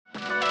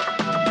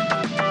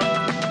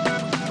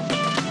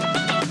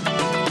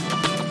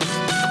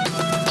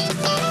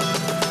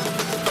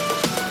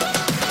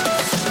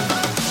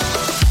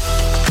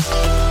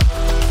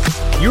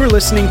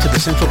listening to the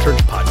Central Church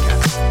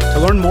Podcast. To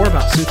learn more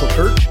about Central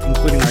Church,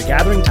 including our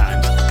gathering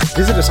times,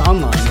 visit us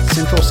online at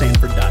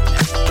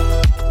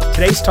centralsanford.net.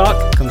 Today's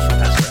talk comes from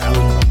Pastor Alan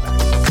Rombach.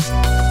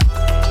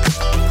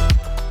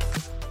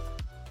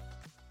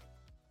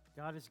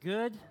 God is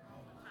good,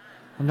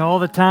 and all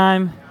the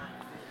time.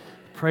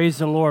 Praise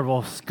the Lord.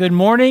 Well, good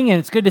morning, and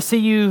it's good to see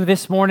you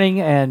this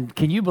morning. And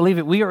can you believe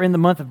it? We are in the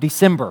month of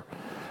December.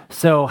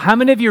 So how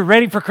many of you are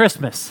ready for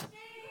Christmas?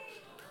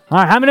 All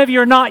right, how many of you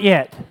are not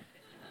yet?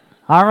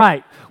 All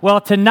right. Well,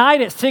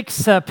 tonight at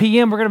 6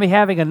 p.m., we're going to be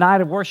having a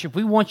night of worship.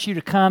 We want you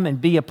to come and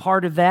be a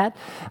part of that.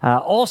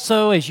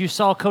 Also, as you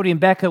saw, Cody and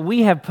Becca,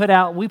 we put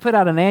out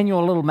an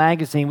annual little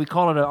magazine. We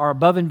call it our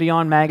Above and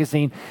Beyond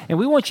magazine. And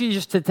we want you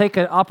just to take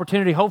an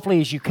opportunity.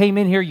 Hopefully, as you came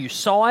in here, you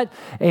saw it,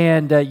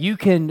 and you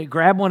can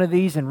grab one of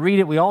these and read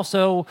it. We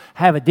also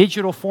have a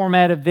digital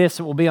format of this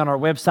that will be on our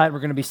website. We're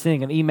going to be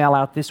sending an email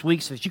out this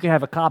week so that you can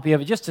have a copy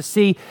of it, just to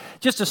see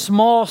just a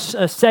small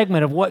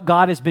segment of what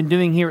God has been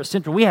doing here at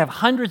Central. We have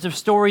hundreds of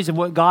stories of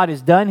what God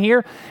has done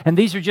here, and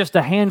these are just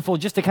a handful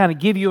just to kind of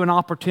give you an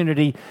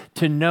opportunity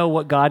to know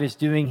what God is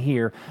doing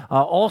here.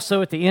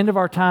 Also, at the end of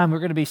our time, we're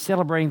going to be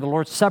celebrating the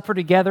Lord's Supper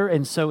together,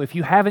 and so if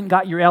you haven't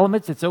got your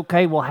elements, it's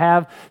okay. We'll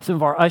have some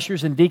of our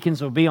ushers and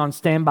deacons will be on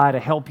standby to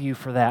help you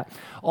for that.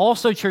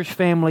 Also, church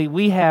family,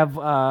 we have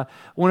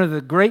one of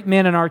the great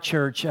men in our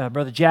church,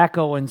 Brother Jack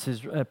Owens,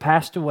 has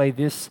passed away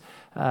this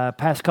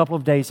past couple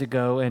of days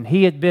ago, and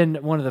he had been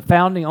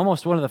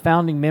almost one of the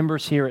founding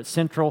members here at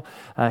Central.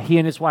 He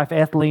and his wife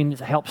Ethelene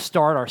helped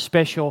start our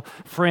Special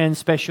Friends,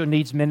 Special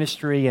Needs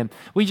Ministry, and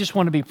we just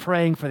want to be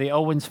praying for the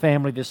Owens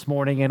family this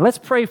morning, and let's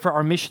pray for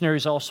our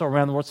missionaries also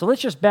around the world. So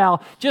let's just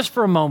bow just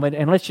for a moment,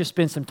 and let's just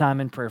spend some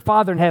time in prayer.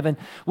 Father in heaven,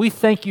 we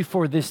thank you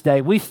for this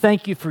day. We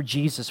thank you for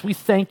Jesus. We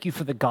thank you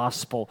for the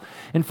gospel.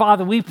 And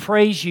Father, we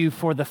praise you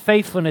for the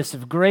faithfulness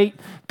of great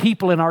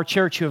people in our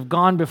church who have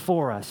gone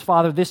before us.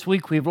 Father, this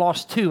week we've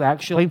lost two,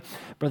 actually,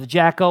 Brother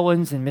Jack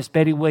Owens and Miss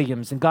Betty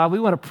Williams. And God,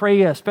 we want to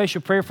pray a special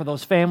prayer for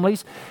those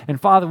families.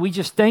 And Father, we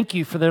just thank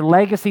you for their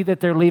legacy that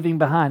they're leaving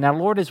behind. Now,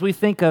 Lord, as we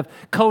think of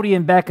Cody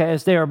and Becca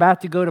as they are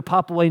about to go to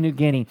Papua New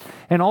Guinea,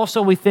 and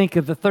also we think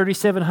of the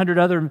 3,700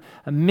 other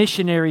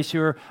missionaries who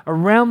are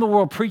around the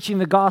world preaching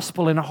the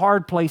gospel in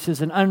hard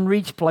places and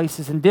unreached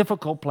places and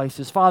difficult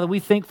places. Father, we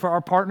think for our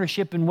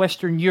partnership in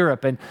Western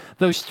Europe and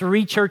those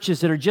 3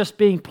 churches that are just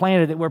being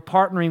planted that we're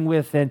partnering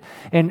with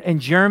in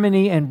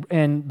Germany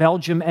and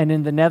Belgium and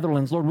in the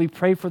Netherlands. Lord, we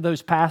pray for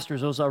those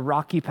pastors, those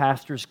Iraqi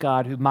pastors,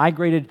 God, who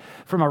migrated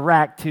from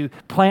Iraq to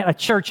plant a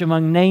church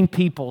among named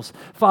peoples.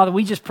 Father,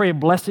 we just pray a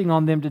blessing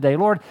on them today.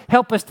 Lord,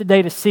 help us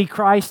today to see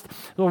Christ.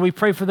 Lord, we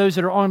pray for those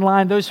that are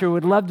online, those who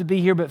would love to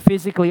be here but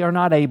physically are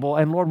not able.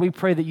 And Lord, we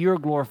pray that you're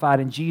glorified.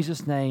 In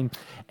Jesus' name,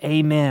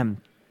 amen.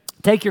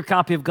 Take your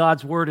copy of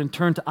God's Word and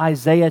turn to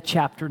Isaiah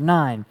chapter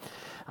 9.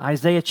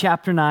 Isaiah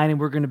chapter 9, and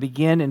we're going to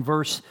begin in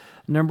verse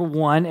number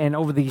 1, and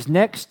over these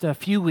next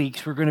few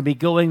weeks, we're going to be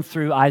going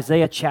through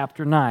Isaiah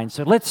chapter 9.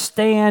 So let's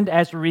stand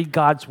as we read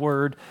God's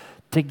Word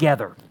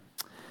together.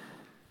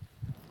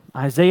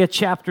 Isaiah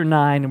chapter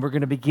 9, and we're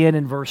going to begin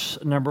in verse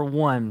number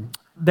 1.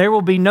 There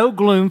will be no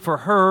gloom for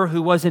her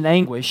who was in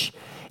anguish.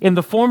 In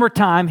the former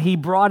time, he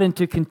brought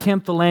into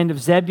contempt the land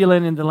of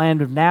Zebulun and the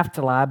land of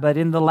Naphtali, but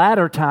in the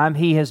latter time,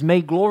 he has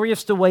made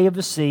glorious the way of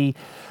the sea,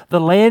 the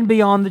land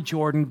beyond the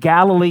Jordan,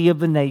 Galilee of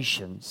the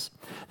nations.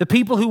 The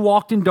people who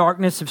walked in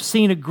darkness have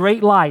seen a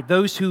great light.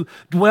 Those who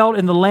dwelt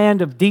in the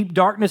land of deep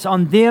darkness,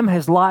 on them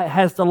has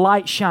the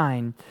light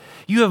shine.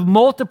 You have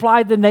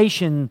multiplied the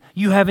nation.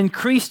 You have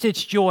increased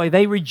its joy.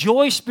 They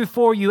rejoice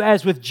before you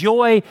as with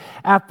joy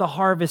at the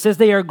harvest, as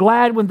they are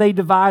glad when they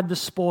divide the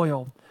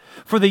spoil.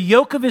 For the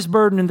yoke of his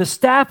burden and the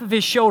staff of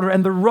his shoulder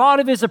and the rod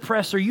of his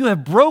oppressor you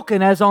have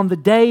broken as on the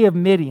day of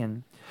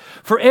Midian.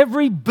 For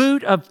every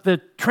boot of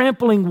the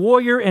trampling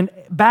warrior and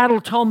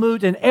battle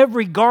tumult and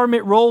every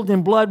garment rolled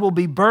in blood will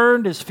be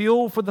burned as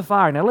fuel for the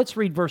fire. Now let's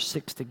read verse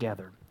 6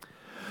 together.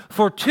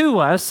 For to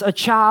us a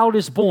child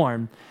is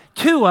born,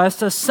 to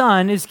us a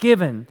son is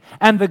given,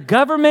 and the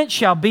government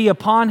shall be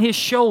upon his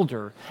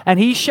shoulder, and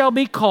he shall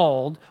be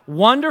called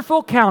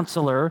Wonderful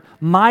Counselor,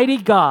 Mighty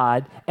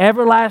God,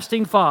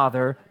 Everlasting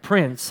Father,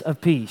 Prince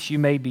of Peace. You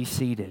may be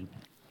seated.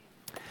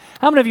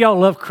 How many of y'all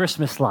love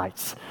Christmas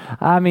lights?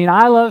 I mean,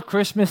 I love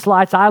Christmas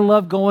lights. I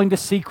love going to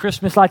see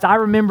Christmas lights. I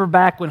remember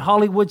back when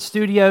Hollywood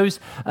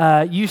Studios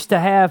used to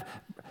have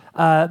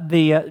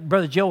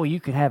Brother Joey, you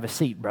can have a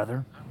seat,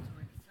 brother.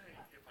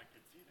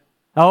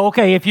 Oh,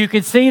 okay, if you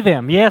could see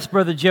them. Yes,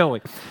 Brother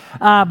Joey.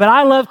 But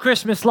I love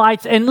Christmas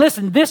lights. And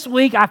listen, this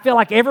week I feel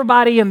like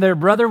everybody and their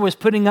brother was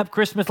putting up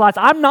Christmas lights.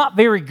 I'm not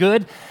very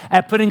good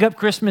at putting up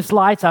Christmas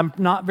lights. I'm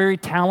not very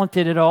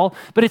talented at all.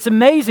 But it's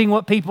amazing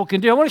what people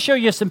can do. I want to show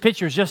you some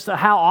pictures just of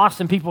how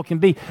awesome people can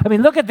be. I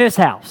mean, look at this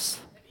house,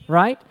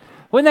 right?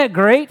 Wasn't that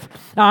great?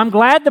 Now, I'm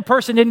glad the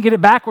person didn't get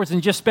it backwards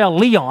and just spell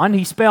Leon.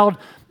 He spelled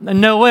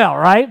Noel,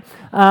 right?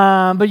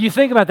 But you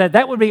think about that.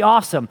 That would be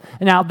awesome.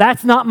 Now,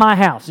 that's not my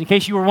house. In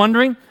case you were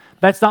wondering,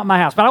 That's not my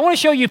house. But I want to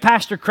show you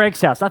Pastor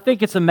Craig's house. I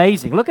think it's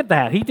amazing. Look at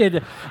that. He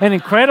did an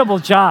incredible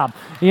job.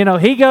 You know,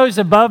 he goes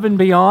above and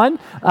beyond.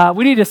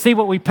 We need to see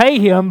what we pay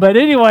him. But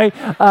anyway,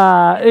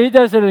 he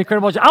does an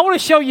incredible job. I want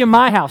to show you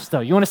my house,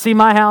 though. You want to see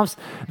my house?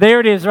 There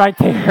it is right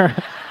there.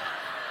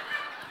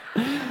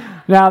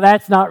 Now,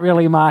 that's not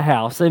really my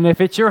house. And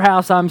if it's your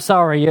house, I'm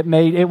sorry. It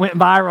went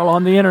viral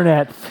on the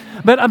internet.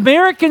 But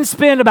Americans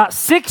spend about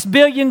 $6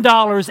 billion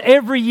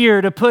every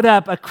year to put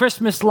up a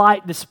Christmas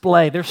light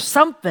display. There's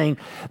something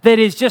that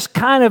is just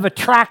kind of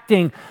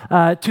attracting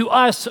to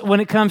us when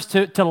it comes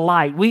to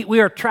light. We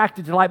are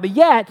attracted to light, but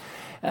yet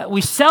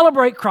we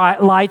celebrate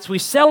lights, we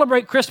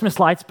celebrate Christmas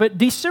lights, but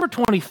December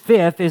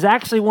 25th is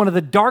actually one of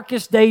the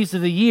darkest days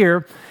of the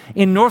year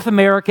in North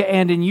America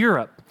and in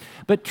Europe.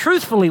 But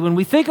truthfully, when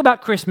we think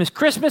about Christmas,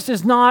 Christmas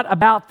is not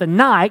about the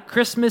night.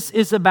 Christmas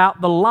is about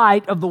the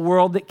light of the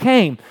world that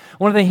came.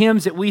 One of the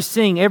hymns that we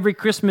sing every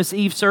Christmas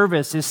Eve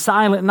service is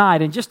Silent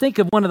Night. And just think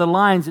of one of the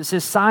lines that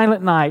says,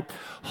 Silent night,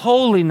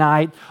 holy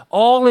night,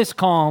 all is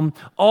calm,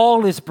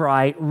 all is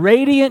bright,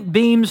 radiant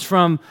beams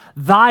from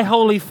thy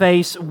holy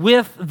face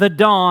with the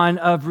dawn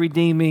of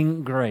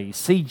redeeming grace.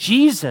 See,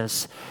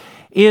 Jesus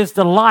is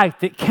the light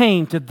that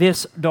came to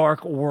this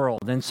dark world.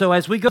 And so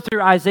as we go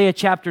through Isaiah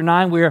chapter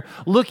 9, we're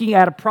looking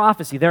at a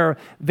prophecy. There are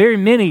very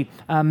many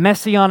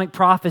messianic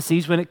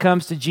prophecies when it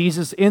comes to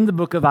Jesus in the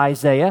book of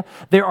Isaiah.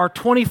 There are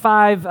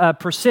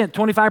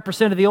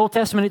 25% of the Old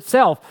Testament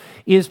itself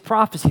is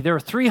prophecy. There are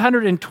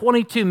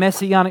 322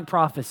 messianic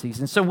prophecies.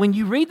 And so when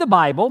you read the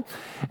Bible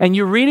and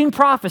you're reading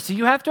prophecy,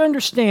 you have to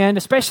understand,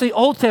 especially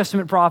Old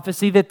Testament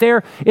prophecy, that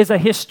there is a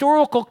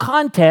historical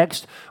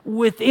context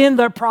within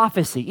the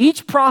prophecy.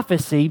 Each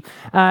prophecy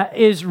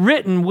is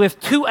written with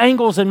two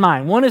angles in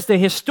mind. One is the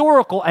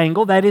historical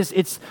angle, that is,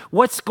 it's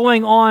what's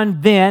going on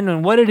then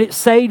and what did it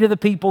say to the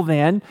people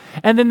then.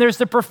 And then there's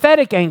the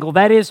prophetic angle,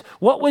 that is,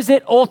 what was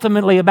it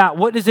ultimately about?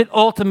 What does it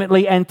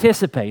ultimately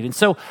anticipate? And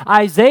so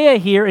Isaiah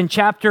here in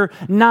chapter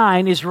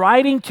 9 is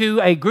writing to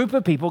a group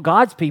of people,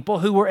 God's people,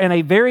 who were in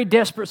a very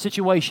desperate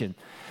situation.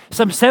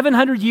 Some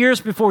 700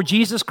 years before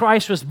Jesus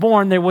Christ was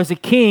born, there was a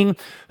king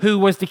who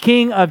was the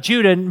king of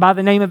Judah by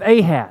the name of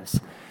Ahaz.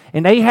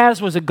 And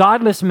Ahaz was a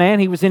godless man.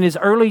 He was in his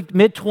early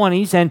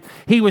mid-20s, and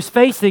he was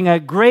facing a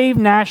grave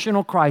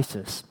national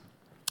crisis.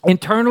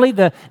 Internally,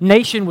 the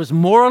nation was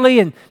morally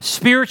and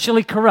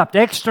spiritually corrupt.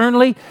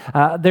 Externally,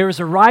 there was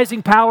a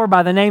rising power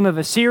by the name of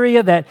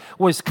Assyria that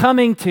was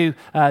coming to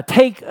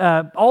take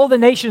all the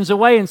nations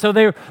away. And so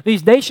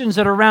these nations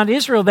that are around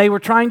Israel, they were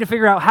trying to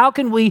figure out, how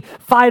can we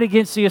fight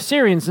against the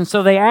Assyrians? And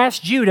so they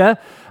asked Judah,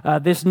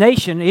 this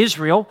nation,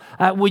 Israel,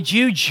 would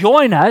you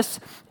join us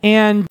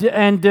and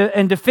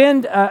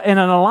defend in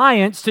an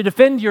alliance to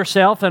defend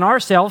yourself and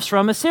ourselves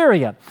from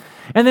Assyria?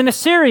 And then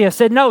Assyria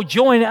said, no,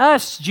 join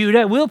us,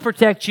 Judah. We'll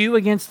protect you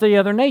against the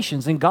other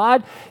nations. And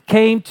God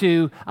came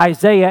to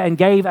Isaiah and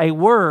gave a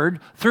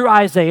word through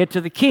Isaiah to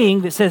the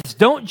king that says,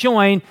 don't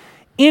join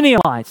any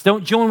alliance.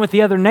 Don't join with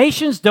the other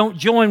nations. Don't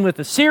join with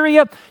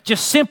Assyria.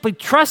 Just simply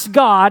trust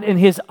God and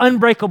His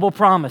unbreakable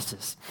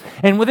promises.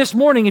 And with this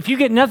morning, if you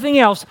get nothing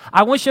else,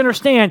 I want you to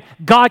understand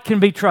God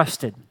can be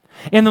trusted.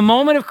 In the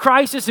moment of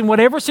crisis, in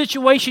whatever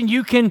situation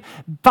you can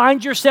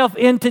find yourself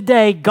in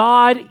today,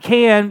 God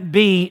can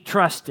be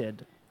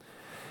trusted.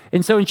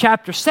 And so in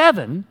chapter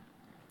 7,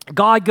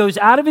 God goes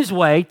out of His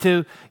way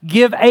to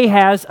give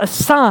Ahaz a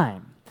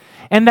sign.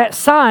 And that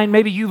sign,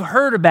 maybe you've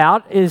heard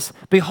about, is,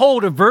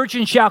 behold, a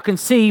virgin shall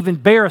conceive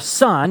and bear a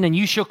son, and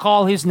you shall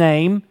call his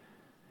name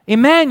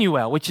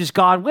Emmanuel, which is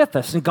God with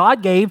us. And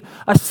God gave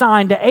a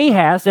sign to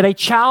Ahaz that a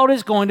child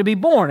is going to be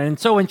born. And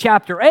so in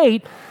chapter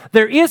 8,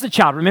 there is a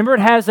child. Remember,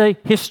 it has a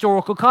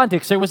historical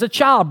context. There was a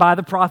child by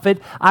the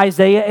prophet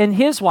Isaiah and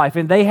his wife,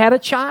 and they had a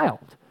child,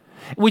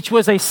 which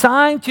was a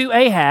sign to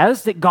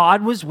Ahaz that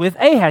God was with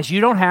Ahaz. You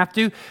don't have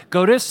to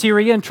go to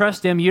Syria and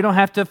trust him. You don't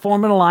have to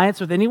form an alliance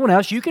with anyone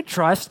else. You could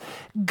trust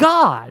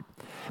God.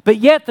 But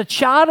yet the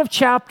child of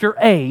chapter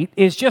 8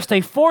 is just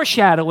a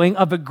foreshadowing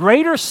of a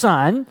greater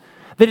son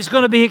that is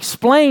going to be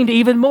explained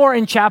even more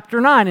in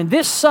chapter 9. And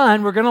this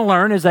son, we're going to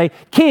learn, is a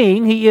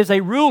king. He is a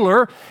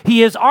ruler.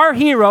 He is our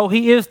hero.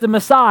 He is the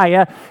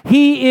Messiah.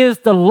 He is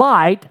the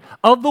light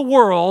of the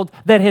world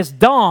that has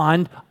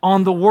dawned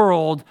on the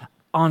world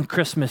on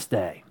Christmas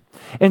Day.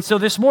 And so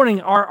this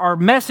morning, our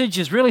message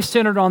is really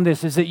centered on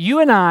this, is that you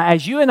and I,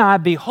 as you and I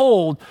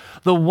behold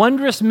the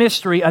wondrous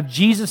mystery of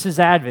Jesus'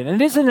 advent,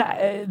 and it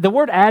isn't, the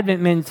word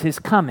advent means His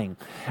coming.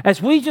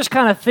 As we just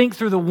kind of think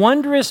through the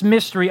wondrous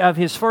mystery of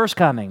His first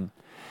coming,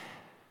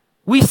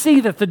 we see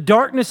that the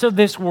darkness of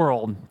this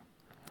world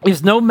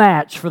is no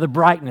match for the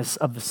brightness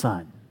of the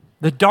sun.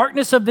 The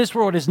darkness of this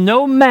world is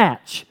no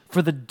match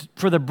for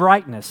the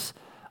brightness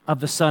of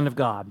the Son of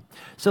God.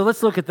 So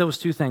let's look at those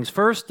two things.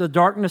 First, the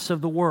darkness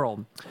of the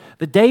world.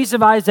 The days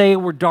of Isaiah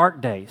were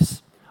dark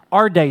days.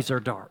 Our days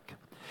are dark.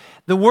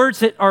 The words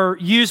that are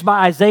used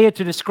by Isaiah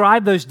to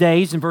describe those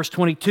days in verse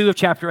 22 of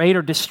chapter 8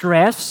 are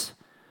distress,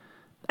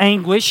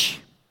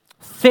 anguish,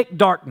 thick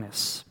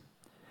darkness.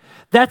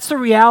 That's the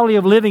reality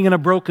of living in a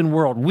broken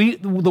world.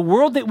 The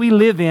world that we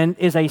live in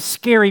is a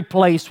scary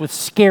place with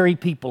scary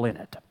people in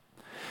it.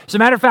 As a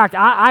matter of fact,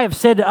 I have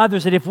said to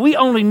others that if we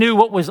only knew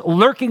what was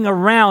lurking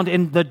around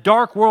in the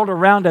dark world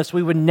around us,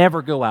 we would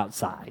never go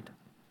outside.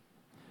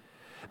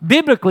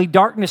 Biblically,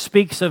 darkness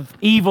speaks of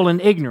evil and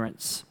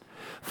ignorance.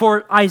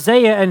 For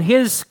Isaiah and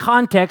his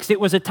context, it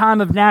was a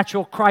time of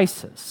natural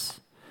crisis,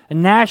 a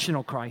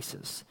national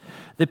crisis.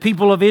 The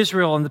people of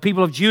Israel and the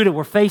people of Judah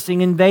were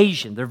facing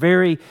invasion. Their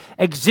very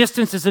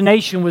existence as a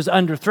nation was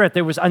under threat.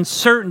 There was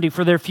uncertainty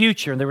for their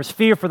future, and there was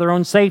fear for their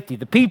own safety.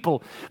 The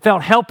people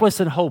felt helpless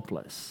and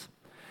hopeless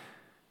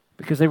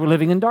because they were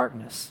living in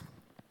darkness.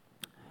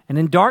 And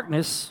in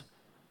darkness,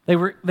 they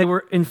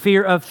were in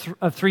fear of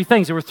three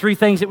things. There were three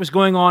things that was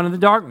going on in the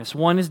darkness.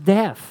 One is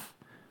death,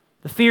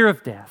 the fear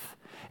of death.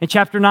 In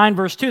chapter 9,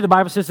 verse 2, the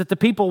Bible says that the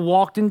people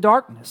walked in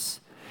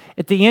darkness.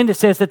 At the end, it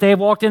says that they have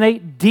walked in a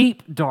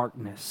deep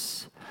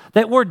darkness.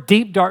 That word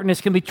deep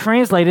darkness can be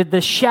translated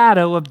the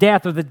shadow of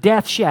death or the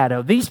death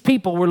shadow. These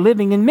people were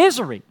living in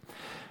misery.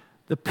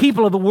 The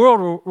people of the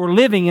world were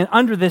living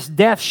under this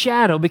death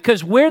shadow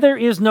because where there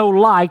is no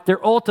light,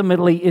 there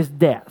ultimately is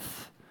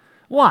death.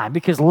 Why?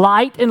 Because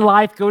light and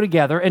life go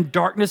together and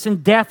darkness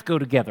and death go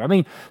together. I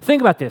mean,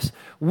 think about this.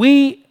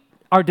 We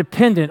are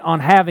dependent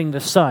on having the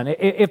sun.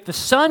 If the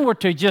sun were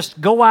to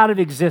just go out of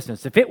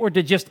existence, if it were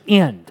to just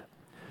end,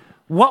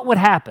 what would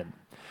happen?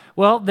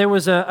 Well, there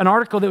was an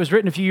article that was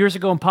written a few years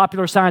ago in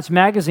Popular Science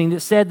magazine that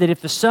said that if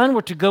the sun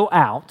were to go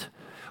out,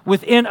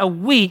 within a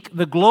week,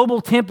 the global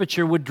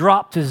temperature would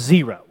drop to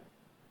 0.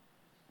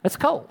 That's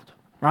cold,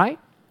 right?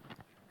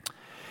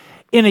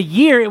 In a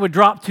year, it would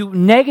drop to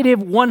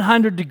negative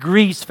 100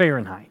 degrees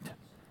Fahrenheit.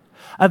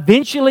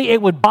 Eventually,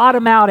 it would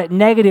bottom out at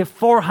negative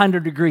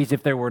 400 degrees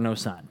if there were no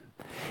sun.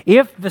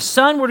 If the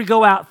sun were to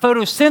go out,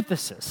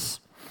 photosynthesis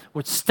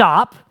would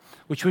stop,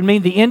 which would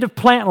mean the end of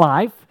plant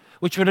life,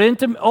 which would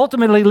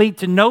ultimately lead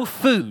to no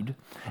food,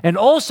 and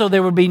also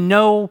there would be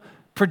no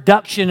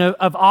production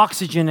of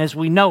oxygen as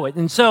we know it.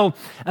 And so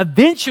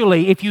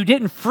eventually, if you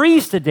didn't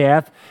freeze to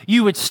death,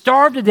 you would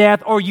starve to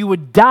death or you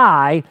would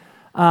die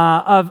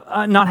of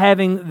not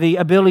having the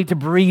ability to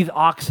breathe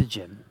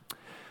oxygen.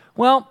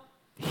 Well,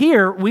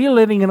 here we're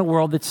living in a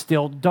world that's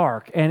still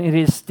dark, and it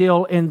is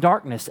still in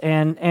darkness.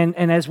 And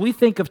as we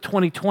think of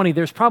 2020,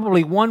 there's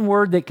probably one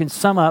word that can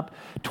sum up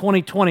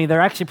 2020. They're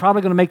actually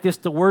probably going to make this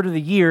the word of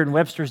the year in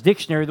Webster's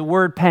dictionary, the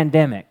word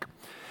pandemic.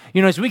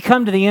 You know, as we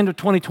come to the end of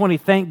 2020,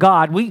 thank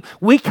God,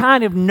 we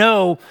kind of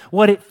know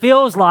what it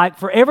feels like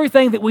for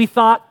everything that we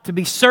thought to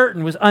be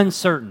certain was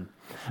uncertain.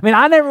 I mean,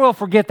 I never will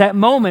forget that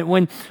moment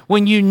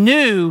when you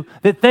knew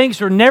that things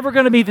were never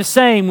going to be the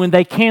same when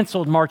they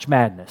canceled March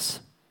Madness.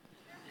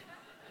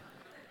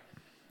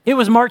 It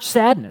was March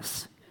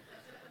Sadness.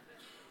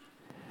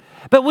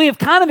 But we have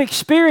kind of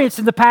experienced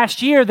in the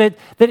past year that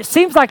it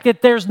seems like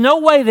that there's no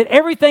way that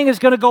everything is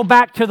going to go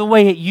back to the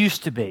way it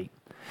used to be.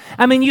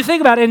 I mean, you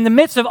think about it, in the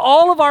midst of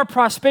all of our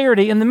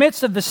prosperity, in the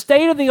midst of the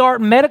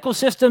state-of-the-art medical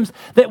systems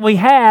that we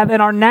have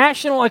in our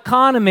national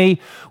economy,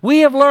 we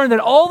have learned that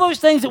all those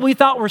things that we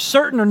thought were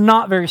certain are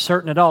not very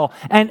certain at all.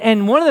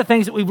 And one of the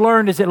things that we've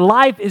learned is that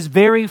life is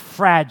very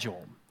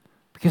fragile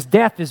because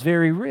death is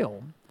very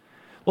real.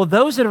 Well,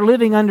 those that are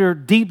living under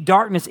deep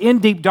darkness, in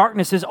deep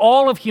darkness, is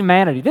all of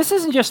humanity. This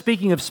isn't just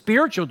speaking of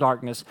spiritual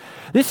darkness.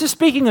 This is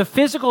speaking of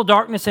physical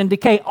darkness and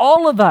decay.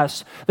 All of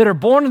us that are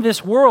born in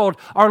this world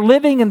are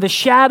living in the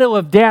shadow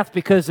of death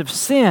because of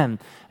sin,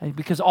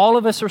 because all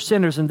of us are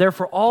sinners, and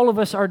therefore all of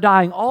us are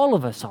dying. All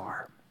of us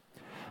are.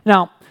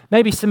 Now,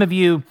 maybe some of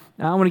you,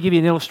 I want to give you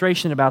an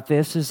illustration about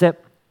this, is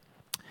that,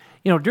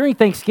 you know, during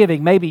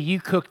Thanksgiving, maybe you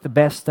cook the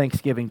best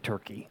Thanksgiving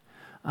turkey.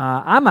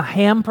 I'm a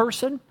ham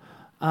person.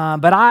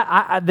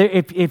 But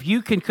if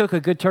you can cook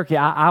a good turkey,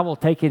 I will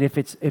take it if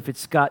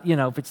it's got, you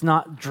know, if it's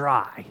not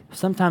dry.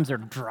 Sometimes they're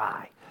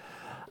dry.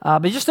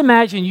 But just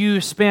imagine you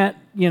spent,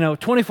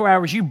 24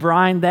 hours, you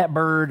brined that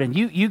bird and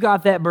you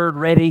got that bird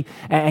ready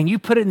and you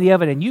put it in the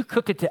oven and you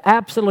cook it to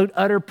absolute,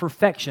 utter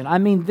perfection. I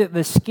mean,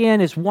 the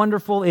skin is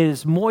wonderful. It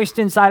is moist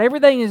inside.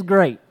 Everything is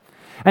great.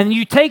 And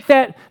you take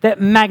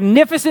that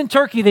magnificent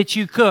turkey that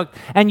you cooked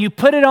and you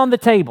put it on the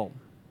table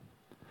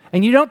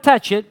and you don't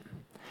touch it.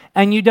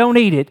 And you don't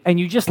eat it, and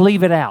you just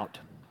leave it out.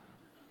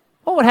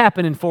 What would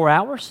happen in 4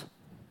 hours?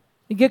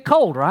 It'd get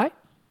cold, right?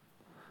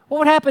 What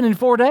would happen in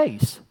 4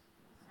 days?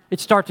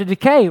 It'd start to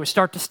decay. It would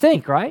start to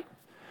stink, right?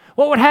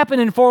 What would happen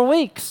in 4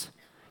 weeks?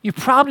 You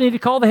probably need to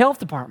call the health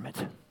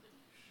department.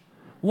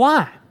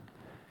 Why?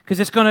 Because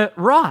it's going to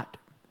rot.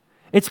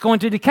 It's going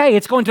to decay.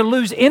 It's going to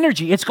lose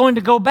energy. It's going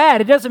to go bad.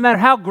 It doesn't matter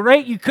how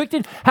great you cooked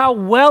it, how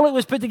well it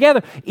was put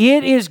together.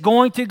 It is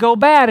going to go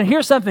bad. And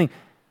here's something.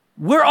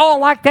 We're all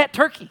like that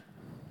turkey.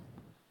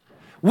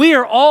 We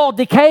are all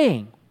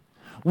decaying.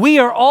 We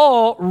are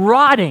all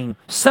rotting.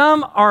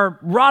 Some are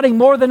rotting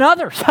more than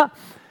others.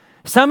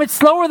 Some it's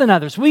slower than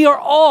others. We are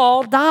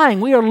all dying.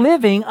 We are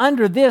living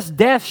under this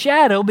death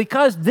shadow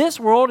because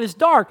this world is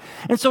dark.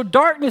 And so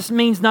darkness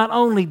means not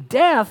only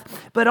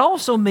death, but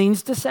also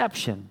means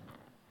deception.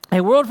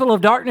 A world full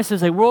of darkness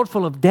is a world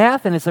full of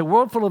death, and it's a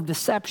world full of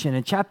deception.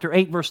 In chapter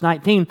 8, verse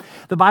 19,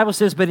 the Bible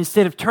says, but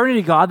instead of turning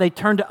to God, they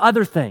turned to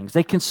other things.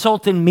 They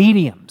consulted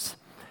mediums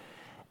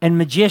and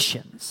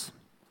magicians.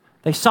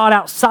 They sought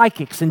out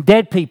psychics and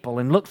dead people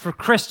and looked for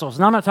crystals.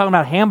 And I'm not talking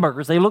about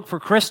hamburgers. They looked for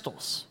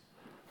crystals.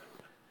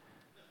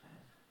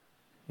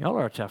 Y'all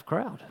are a tough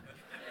crowd.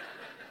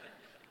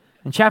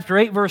 In chapter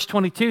 8, verse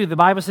 22, the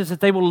Bible says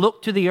that they will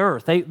look to the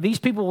earth. These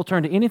people will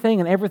turn to anything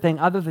and everything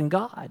other than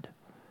God.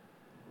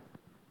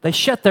 They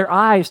shut their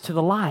eyes to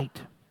the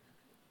light,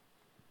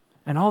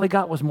 and all they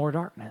got was more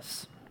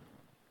darkness.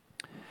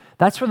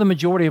 That's where the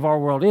majority of our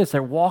world is.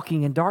 They're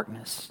walking in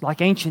darkness,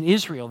 like ancient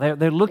Israel.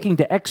 They're looking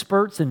to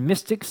experts and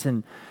mystics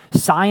and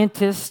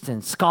scientists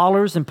and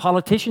scholars and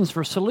politicians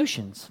for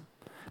solutions.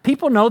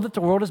 People know that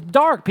the world is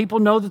dark. People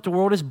know that the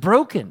world is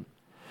broken.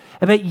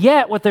 But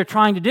yet what they're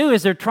trying to do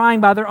is they're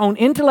trying by their own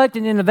intellect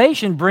and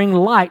innovation bring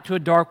light to a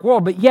dark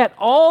world. But yet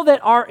all that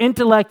our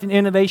intellect and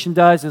innovation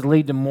does is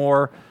lead to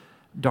more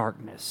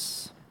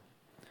darkness.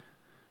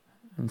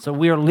 And so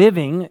we are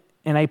living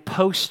in a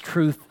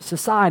post-truth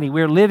society.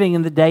 We're living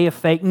in the day of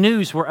fake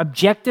news where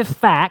objective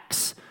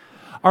facts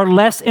are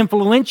less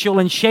influential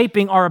in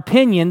shaping our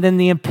opinion than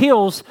the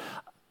appeals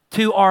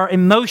to our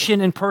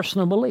emotion and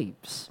personal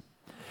beliefs.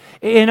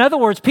 In other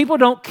words, people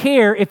don't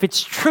care if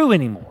it's true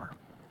anymore.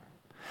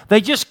 They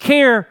just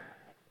care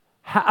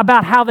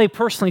about how they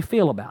personally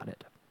feel about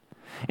it.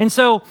 And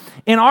so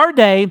in our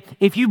day,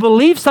 if you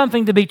believe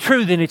something to be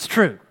true, then it's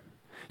true.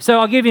 So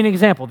I'll give you an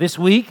example. This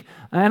week,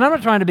 and I'm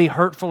not trying to be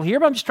hurtful here,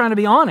 but I'm just trying to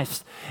be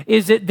honest,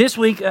 is that this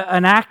week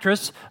an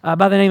actress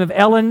by the name of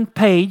Ellen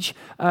Page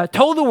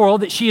told the world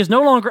that she is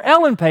no longer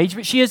Ellen Page,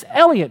 but she is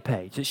Elliot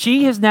Page. That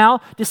she has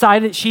now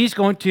decided that she's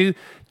going to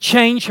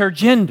change her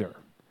gender.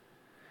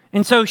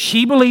 And so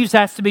she believes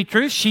that's to be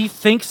true. She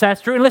thinks that's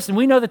true. And listen,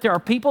 we know that there are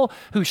people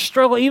who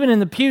struggle, even in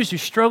the pews, who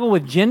struggle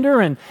with gender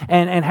and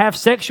have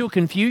sexual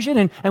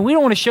confusion. And we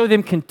don't want to show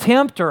them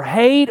contempt or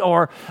hate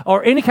or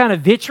any kind of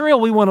vitriol.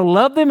 We want to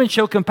love them and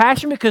show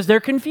compassion because they're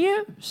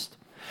confused.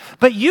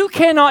 But you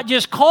cannot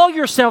just call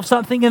yourself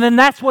something and then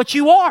that's what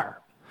you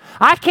are.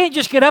 I can't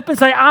just get up and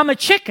say, I'm a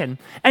chicken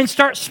and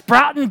start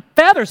sprouting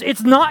feathers.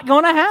 It's not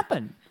going to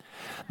happen.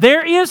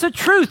 There is a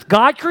truth.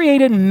 God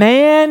created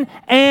man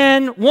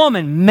and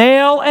woman,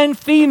 male and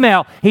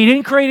female. He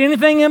didn't create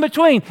anything in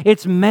between.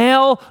 It's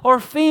male or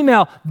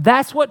female.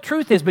 That's what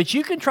truth is. But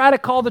you can try to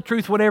call the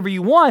truth whatever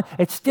you want.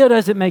 It still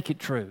doesn't make it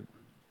true.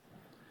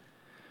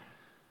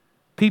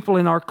 People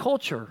in our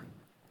culture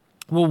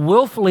will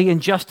willfully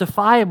and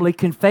justifiably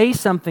convey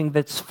something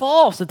that's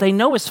false, that they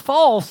know is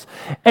false,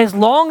 as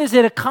long as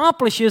it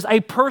accomplishes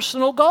a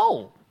personal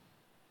goal.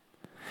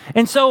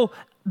 And so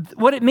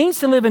what it means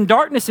to live in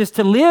darkness is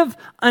to live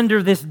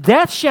under this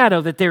death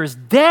shadow, that there is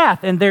death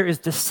and there is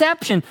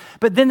deception,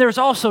 but then there's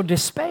also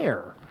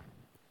despair.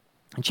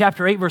 In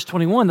chapter 8, verse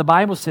 21, the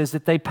Bible says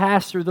that they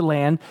passed through the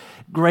land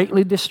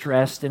greatly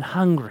distressed and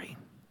hungry.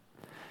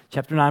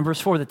 Chapter 9,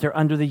 verse 4, that they're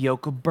under the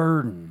yoke of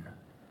burden.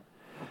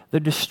 The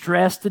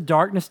distress, the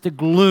darkness, the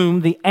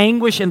gloom, the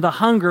anguish, and the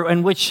hunger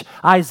in which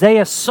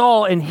Isaiah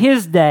saw in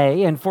his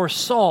day and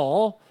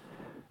foresaw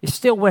is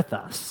still with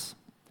us.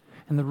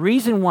 And the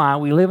reason why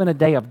we live in a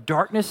day of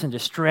darkness and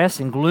distress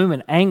and gloom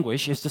and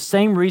anguish is the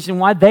same reason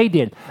why they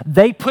did.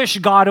 They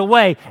pushed God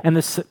away. And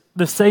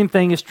the same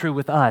thing is true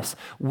with us.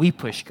 We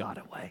push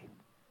God away.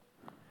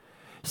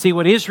 See,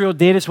 what Israel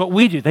did is what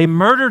we do. They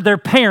murdered their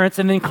parents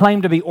and then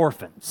claimed to be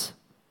orphans.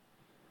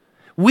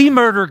 We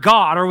murder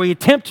God, or we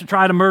attempt to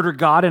try to murder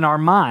God in our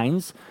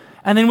minds,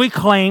 and then we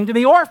claim to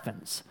be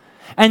orphans.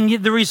 And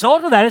the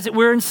result of that is that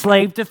we're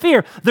enslaved to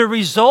fear. The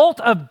result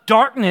of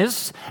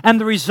darkness and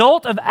the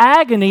result of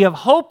agony, of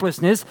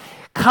hopelessness,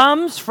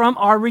 comes from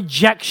our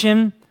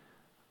rejection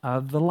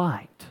of the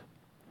light.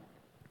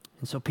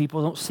 And so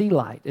people don't see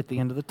light at the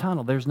end of the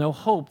tunnel. There's no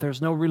hope. There's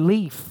no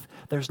relief.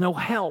 There's no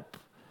help.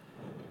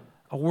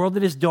 A world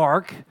that is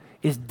dark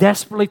is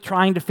desperately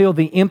trying to fill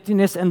the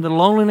emptiness and the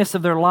loneliness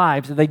of their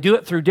lives. They do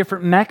it through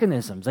different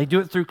mechanisms. They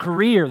do it through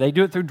career. They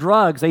do it through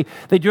drugs. They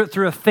do it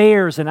through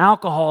affairs and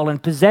alcohol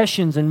and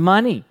possessions and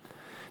money,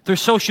 through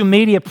social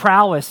media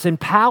prowess and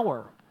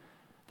power.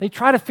 They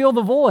try to fill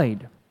the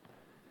void.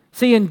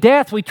 See, in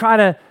death, we try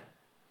to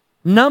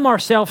numb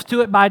ourselves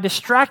to it by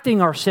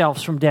distracting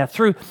ourselves from death.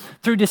 Through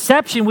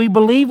deception, we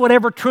believe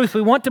whatever truth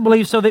we want to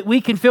believe so that we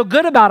can feel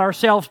good about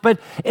ourselves. But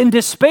in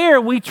despair,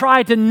 we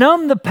try to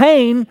numb the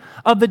pain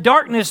of the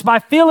darkness by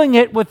filling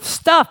it with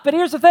stuff. But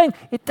here's the thing,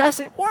 it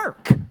doesn't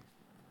work.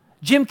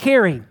 Jim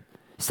Carrey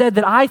said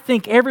that I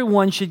think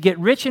everyone should get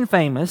rich and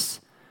famous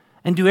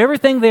and do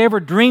everything they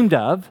ever dreamed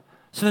of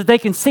so that they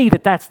can see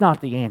that that's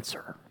not the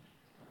answer.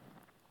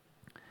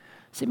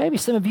 See, maybe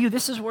some of you,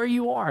 this is where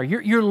you are.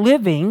 You're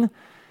living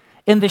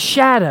in the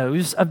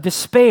shadows of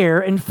despair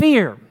and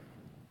fear.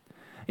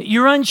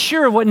 You're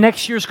unsure of what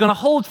next year is going to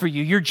hold for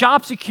you. Your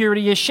job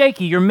security is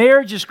shaky. Your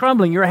marriage is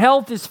crumbling. Your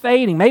health is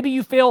fading. Maybe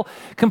you feel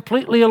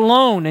completely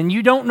alone and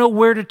you don't know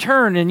where to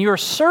turn and you're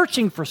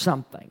searching for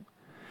something.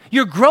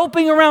 You're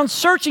groping around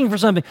searching for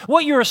something.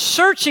 What you're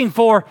searching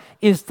for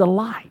is the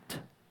light.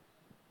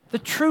 the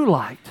true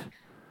light,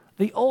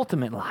 the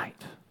ultimate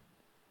light.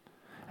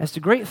 As the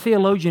great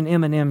theologian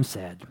Eminem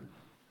said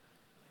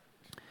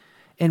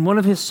in one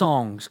of his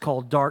songs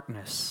called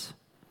Darkness,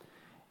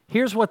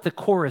 here's what the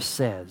chorus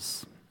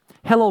says.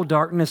 Hello,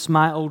 darkness,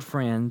 my old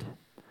friend.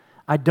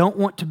 I don't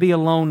want to be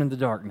alone in the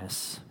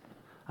darkness.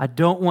 I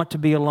don't want to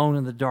be alone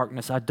in the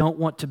darkness. I don't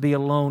want to be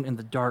alone in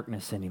the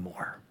darkness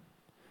anymore.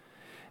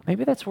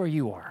 Maybe that's where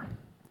you are.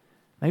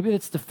 Maybe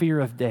it's the fear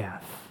of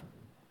death.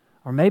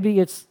 Or maybe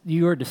it's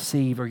you're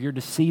deceived or you're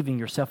deceiving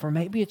yourself. Or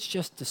maybe it's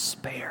just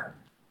despair.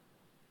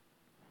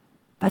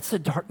 That's the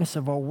darkness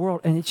of our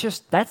world. And it's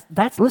just,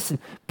 listen,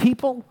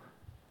 people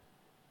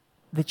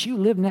that you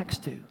live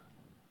next to,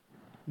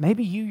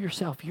 maybe you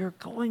yourself, you're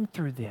going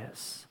through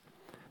this.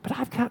 But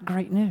I've got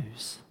great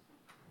news.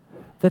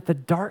 That the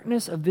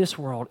darkness of this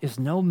world is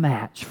no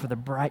match for the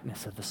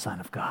brightness of the Son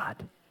of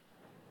God.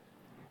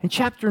 In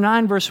chapter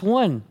 9, verse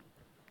 1,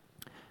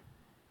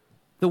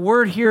 the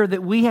word here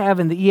that we have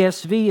in the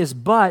ESV is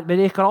but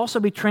it could also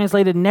be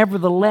translated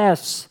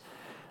nevertheless.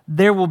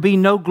 There will be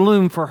no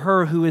gloom for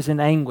her who is in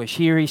anguish.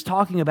 Here he's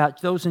talking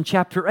about those in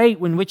chapter 8,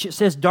 in which it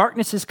says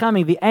darkness is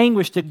coming, the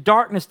anguish, the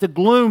darkness, the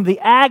gloom, the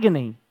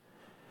agony.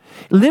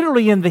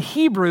 Literally in the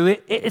Hebrew,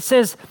 it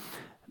says,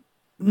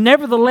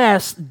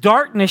 nevertheless,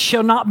 darkness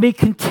shall not be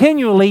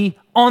continually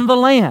on the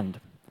land.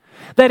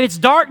 That it's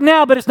dark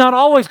now, but it's not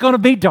always going to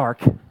be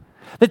dark.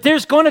 That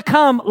there's going to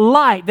come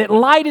light, that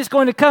light is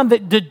going to come,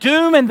 that the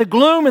doom and the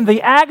gloom and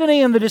the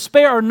agony and the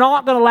despair are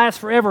not going to last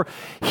forever.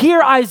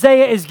 Here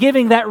Isaiah is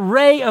giving that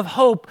ray of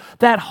hope,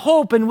 that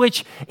hope in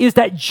which is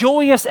that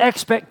joyous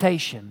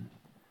expectation.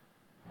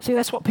 See,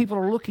 that's what people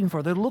are looking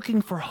for. They're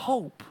looking for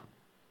hope.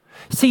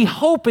 See,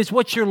 hope is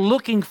what you're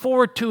looking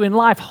forward to in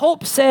life.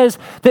 Hope says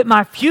that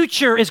my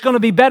future is going to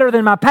be better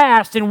than my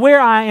past, and where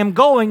I am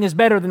going is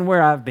better than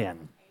where I've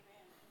been.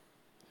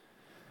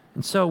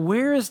 And so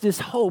where is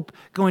this hope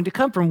going to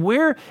come from?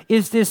 Where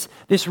is this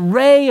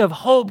ray of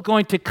hope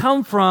going to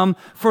come from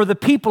for the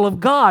people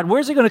of God?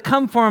 Where's it going to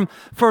come from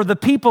for the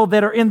people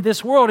that are in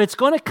this world? It's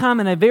going to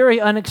come in a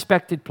very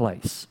unexpected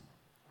place.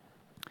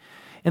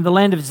 In the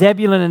land of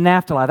Zebulun and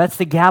Naphtali, that's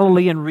the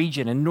Galilean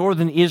region in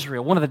northern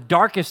Israel, one of the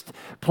darkest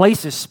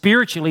places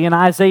spiritually in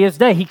Isaiah's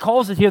day. He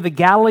calls it here the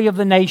Galilee of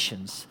the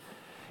nations.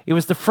 It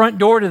was the front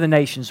door to the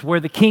nations where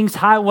the King's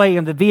Highway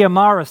and the Via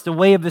Maris, the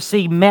way of the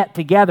sea, met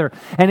together.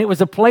 And it was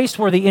a place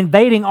where the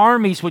invading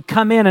armies would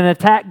come in and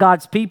attack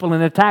God's people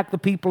and attack the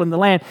people in the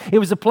land. It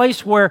was a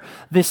place where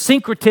the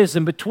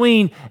syncretism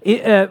between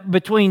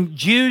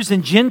Jews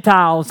and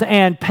Gentiles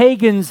and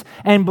pagans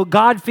and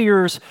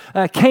God-fearers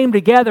came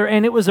together.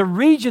 And it was a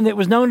region that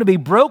was known to be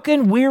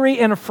broken, weary,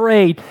 and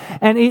afraid.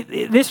 And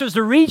this was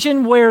the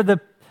region where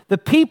the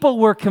people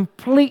were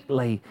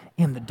completely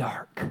in the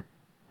dark.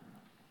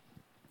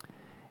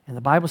 And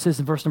the Bible says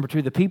in verse number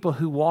 2, the people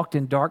who walked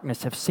in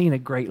darkness have seen a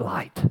great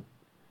light.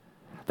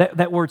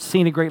 That word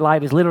seen a great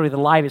light is literally the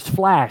light is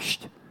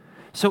flashed.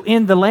 So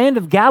in the land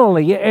of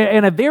Galilee,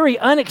 in a very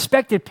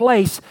unexpected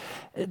place,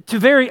 to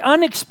very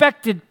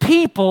unexpected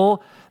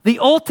people, the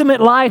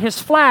ultimate light has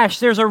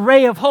flashed. There's a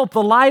ray of hope.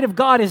 The light of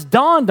God has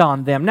dawned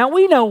on them. Now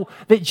we know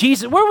that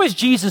where was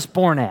Jesus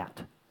born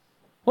at?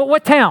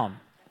 What town?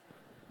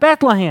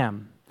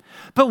 Bethlehem.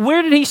 But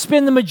where did he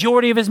spend the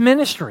majority of his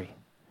ministry?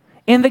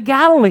 In the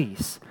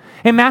Galilees.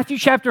 In Matthew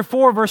chapter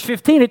 4, verse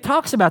 15, it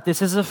talks about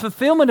this as a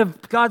fulfillment of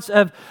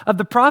of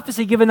the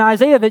prophecy given to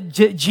Isaiah that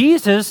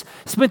Jesus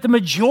spent the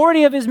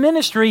majority of his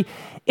ministry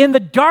in the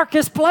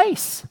darkest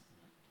place.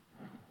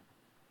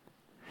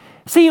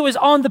 See, it was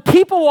on the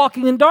people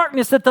walking in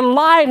darkness that the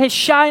light has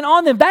shined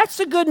on them. That's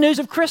the good news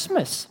of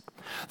Christmas.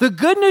 The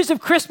good news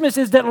of Christmas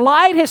is that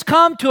light has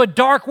come to a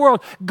dark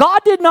world. God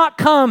did not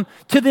come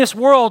to this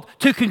world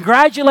to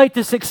congratulate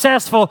the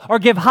successful or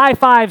give high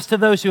fives to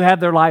those who have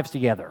their lives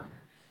together.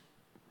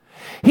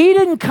 He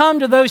didn't come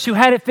to those who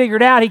had it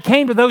figured out. He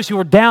came to those who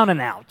were down and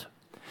out.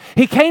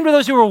 He came to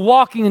those who were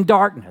walking in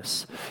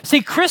darkness.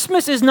 See,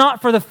 Christmas is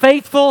not for the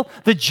faithful,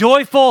 the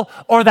joyful,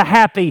 or the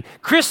happy.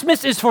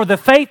 Christmas is for the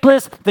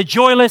faithless, the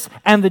joyless,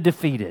 and the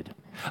defeated.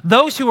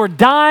 Those who are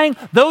dying,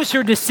 those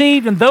who are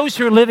deceived, and those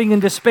who are living in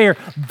despair.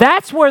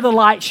 That's where the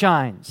light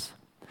shines.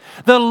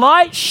 The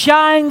light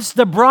shines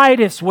the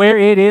brightest where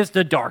it is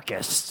the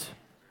darkest.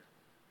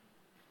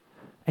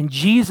 And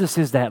Jesus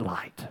is that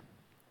light.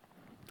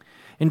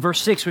 In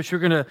verse 6, which we're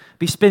going to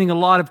be spending a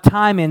lot of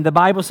time in, the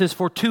Bible says,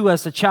 for to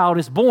us a child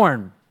is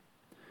born.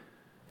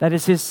 That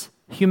is his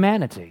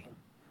humanity.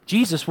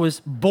 Jesus was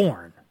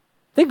born.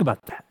 Think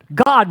about that.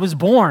 God was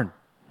born.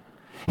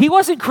 He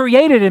wasn't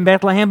created in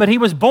Bethlehem, but he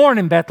was born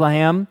in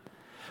Bethlehem.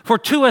 For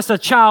to us a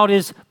child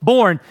is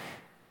born,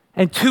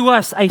 and to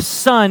us a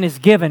son is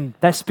given.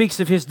 That speaks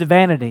of his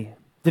divinity.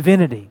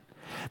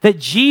 That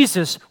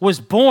Jesus was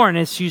born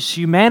as his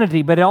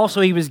humanity, but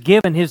also he was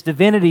given his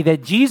divinity,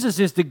 that Jesus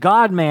is the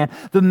God-man.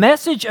 The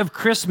message of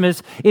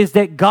Christmas is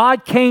that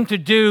God came to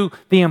do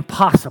the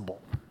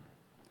impossible.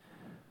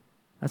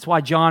 That's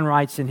why John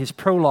writes in his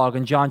prologue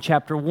in John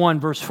chapter 1,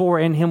 verse 4,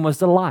 in him was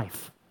the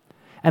life.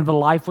 and the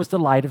life was the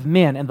light of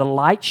men, and the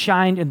light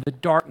shined in the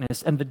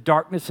darkness, and the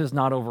darkness has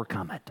not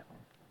overcome it.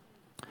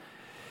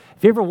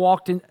 Have you ever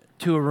walked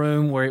into a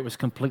room where it was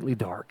completely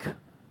dark?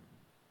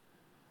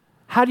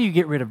 How do you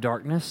get rid of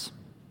darkness?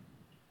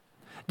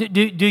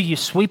 Do you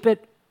sweep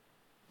it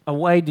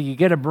away? Do you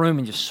get a broom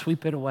and just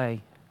sweep it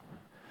away?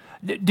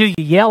 Do you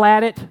yell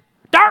at it?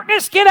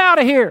 Darkness, get out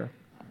of here!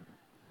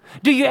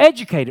 Do you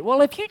educate it?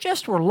 Well, if you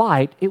just were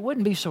light, it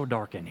wouldn't be so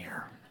dark in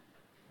here.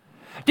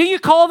 Do you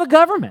call the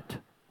government?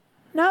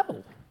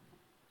 No.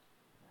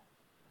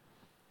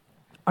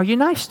 Are you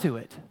nice to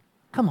it?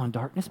 Come on,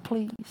 darkness,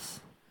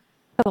 please.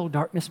 Hello,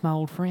 darkness, my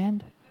old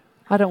friend.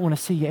 I don't want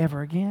to see you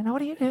ever again. What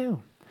do you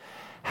do?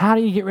 How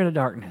do you get rid of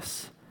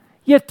darkness?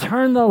 You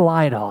turn the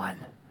light on.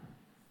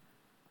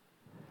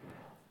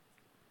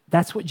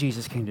 That's what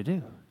Jesus came to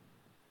do.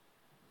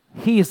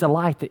 He is the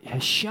light that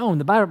has shone.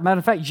 Matter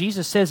of fact,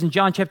 Jesus says in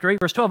John chapter 8,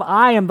 verse 12,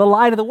 I am the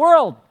light of the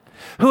world.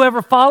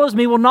 Whoever follows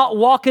me will not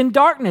walk in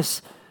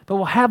darkness, but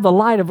will have the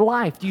light of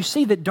life. Do you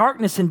see that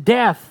darkness and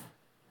death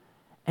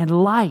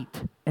and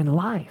light and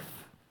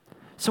life?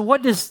 So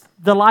what does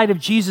the light of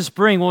Jesus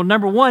bring? Well,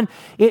 number one,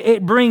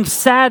 it brings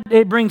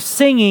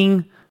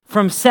singing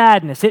from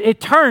sadness.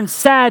 It turns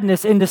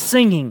sadness into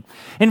singing.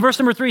 In verse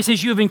number 3, it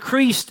says, you have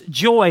increased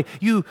joy.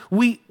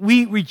 We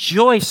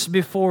rejoice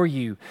before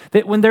you.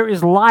 That when there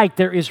is light,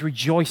 there is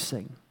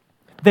rejoicing.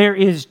 There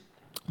is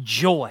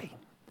joy.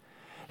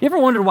 You ever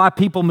wondered why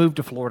people move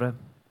to Florida?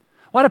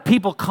 Why do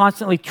people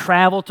constantly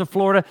travel to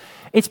Florida?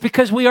 It's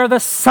because we are the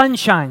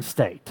sunshine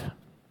state.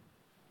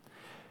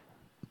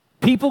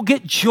 People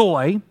get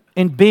joy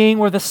in being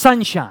where the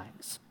sun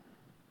shines.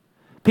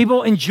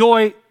 People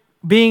enjoy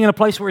being in a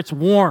place where it's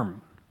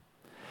warm.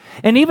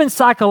 And even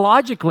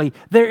psychologically,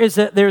 there's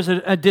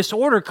a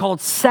disorder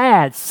called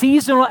SAD,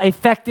 seasonal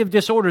affective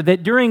disorder,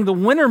 that during the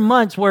winter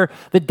months where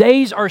the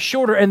days are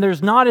shorter and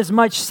there's not as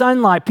much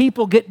sunlight,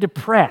 people get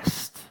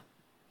depressed.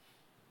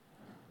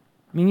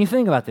 I mean, you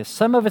think about this.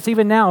 Some of us,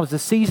 even now, as the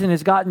season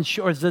has gotten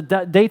short, as the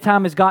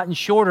daytime has gotten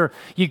shorter,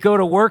 you go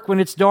to work when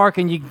it's dark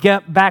and you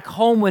get back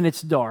home when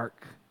it's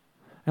dark,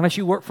 unless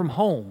you work from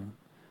home.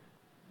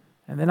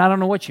 And then I don't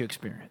know what you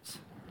experience.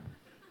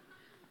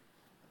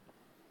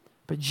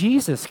 But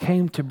Jesus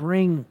came to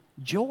bring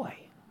joy.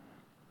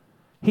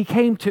 He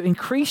came to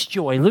increase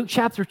joy. Luke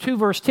chapter 2,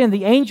 verse 10,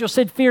 the angel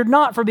said, fear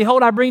not, for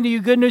behold, I bring to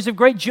you good news of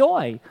great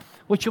joy,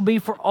 which will be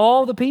for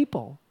all the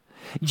people.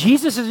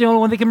 Jesus is the only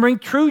one that can bring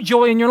true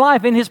joy in your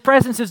life. In His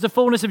presence is the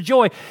fullness of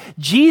joy.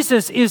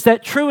 Jesus is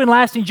that true and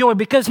lasting joy,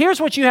 because here's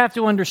what you have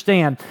to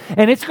understand,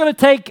 and it's going to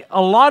take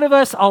a lot of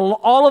us,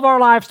 all of our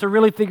lives to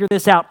really figure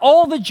this out.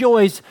 All the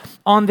joys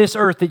on this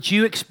earth that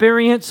you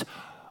experience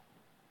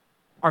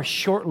are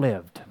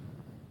short-lived.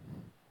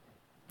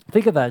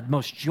 Think of the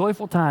most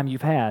joyful time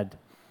you've had.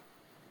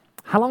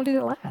 How long did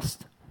it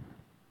last?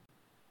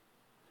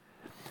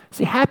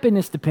 See,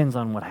 happiness depends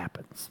on what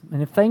happens.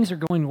 And if things are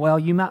going well,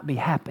 you might be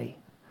happy.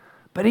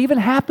 But even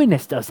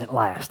happiness doesn't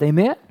last.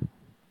 Amen?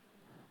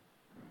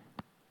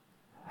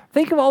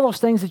 Think of all those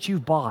things that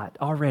you've bought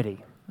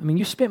already. I mean,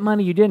 you spent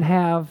money you didn't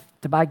have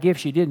to buy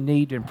gifts you didn't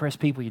need to impress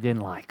people you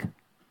didn't like.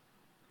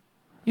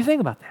 You think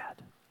about that.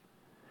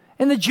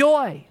 And the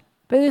joy,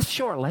 but it's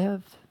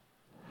short-lived.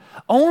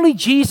 Only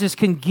Jesus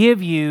can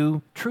give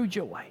you true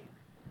joy.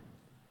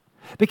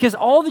 Because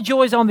all the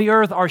joys on the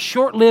earth are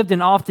short-lived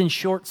and often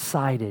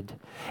short-sighted.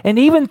 And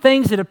even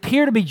things that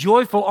appear to be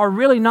joyful are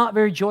really not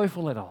very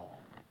joyful at all.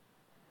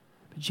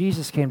 But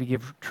Jesus came to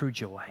give true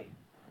joy.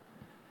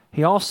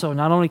 He also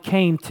not only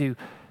came to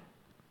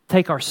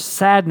take our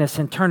sadness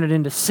and turn it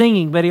into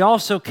singing, but He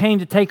also came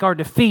to take our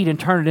defeat and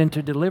turn it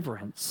into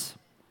deliverance.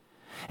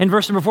 In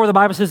verse number 4, the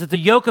Bible says that the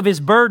yoke of His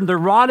burden, the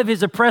rod of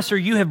His oppressor,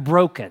 you have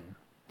broken.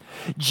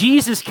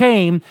 Jesus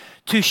came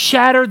to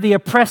shatter the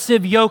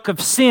oppressive yoke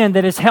of sin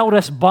that has held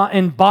us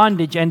in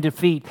bondage and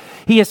defeat.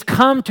 He has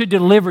come to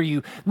deliver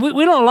you.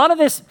 We don't, a lot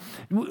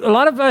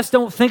of us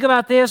don't think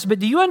about this, but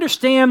do you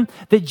understand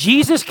that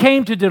Jesus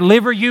came to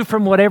deliver you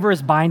from whatever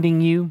is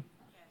binding you?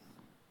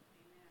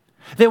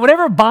 That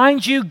whatever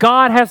binds you,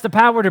 God has the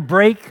power to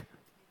break.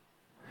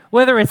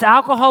 Whether it's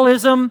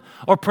alcoholism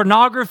or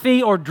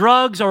pornography or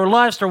drugs or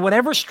lust or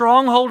whatever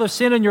stronghold of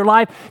sin in your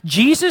life,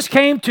 Jesus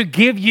came to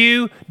give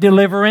you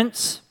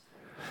deliverance.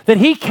 That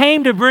He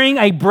came to bring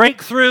a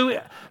breakthrough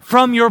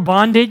from your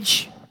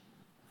bondage.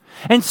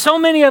 And so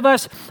many of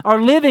us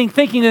are living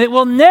thinking that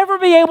we'll never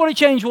be able to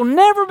change. We'll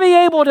never be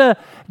able to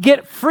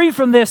get free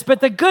from this.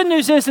 But the good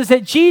news is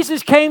that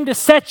Jesus came to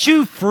set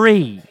you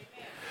free.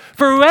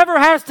 For whoever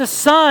has the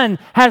Son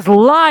has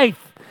life.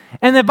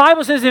 And the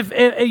Bible says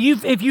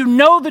if you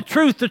know the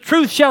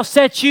truth shall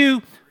set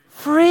you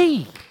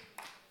free.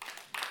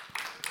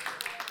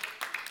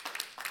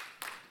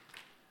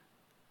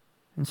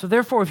 And so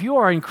therefore, if you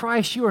are in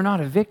Christ, you are not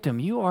a victim,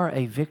 you are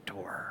a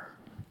victor.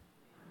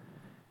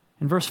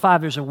 In verse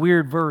 5, there's a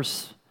weird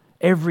verse.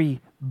 Every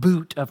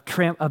boot of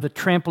the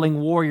trampling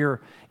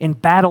warrior in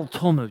battle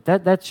tumult.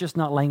 That's just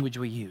not language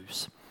we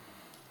use.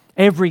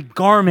 Every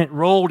garment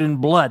rolled in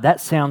blood. That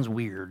sounds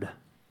weird.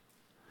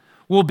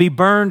 will be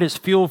burned as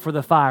fuel for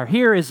the fire.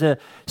 Here is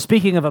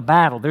speaking of a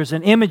battle. There's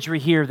an imagery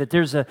here that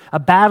there's a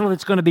battle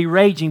that's going to be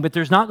raging, but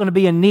there's not going to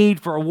be a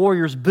need for a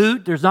warrior's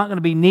boot. There's not going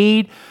to be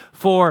need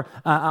for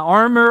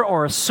armor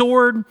or a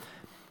sword,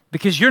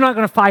 because you're not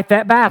going to fight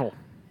that battle.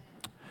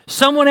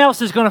 Someone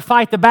else is going to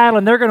fight the battle,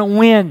 and they're going to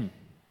win.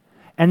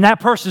 And that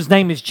person's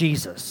name is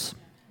Jesus.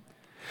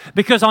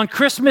 Because on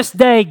Christmas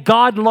Day,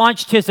 God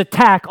launched His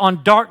attack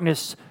on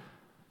darkness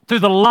through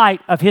the light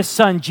of His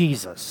Son,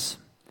 Jesus.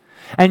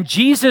 And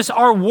Jesus,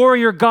 our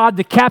warrior God,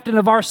 the captain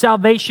of our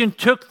salvation,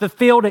 took the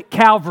field at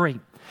Calvary,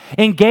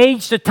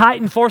 engaged the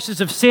titan forces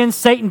of sin,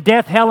 Satan,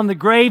 death, hell, and the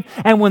grave.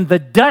 And when the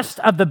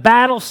dust of the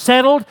battle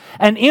settled,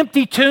 an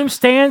empty tomb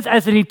stands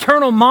as an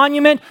eternal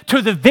monument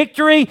to the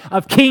victory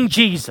of King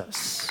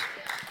Jesus.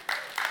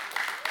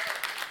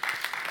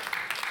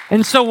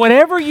 And so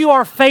whatever you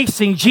are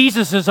facing,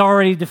 Jesus has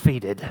already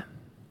defeated.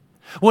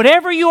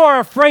 Whatever you are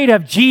afraid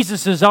of,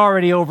 Jesus has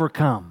already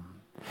overcome.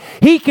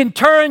 He can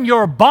turn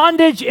your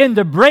bondage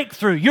into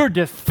breakthrough, your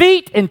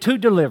defeat into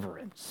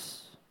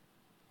deliverance.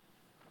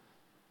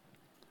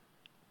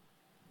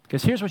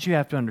 Because here's what you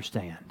have to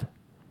understand.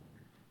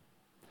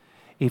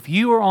 If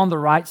you are on the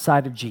right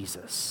side of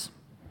Jesus,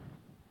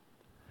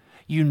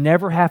 you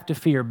never have to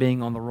fear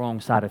being on the wrong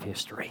side of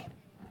history.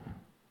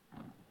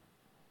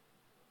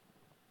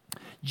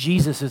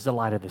 Jesus is the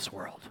light of this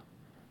world.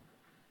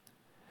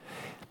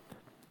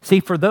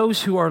 See, for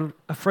those who are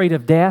afraid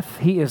of death,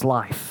 He is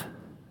life.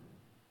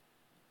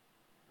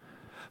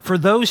 For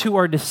those who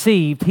are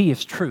deceived, He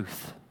is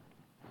truth.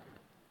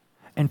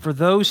 And for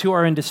those who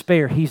are in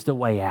despair, He's the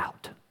way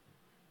out.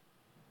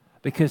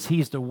 Because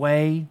He's the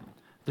way,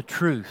 the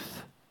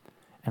truth,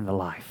 and the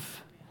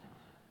life.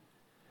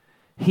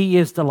 He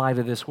is the light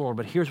of this world.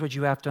 But here's what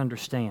you have to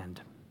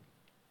understand.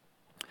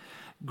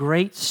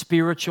 Great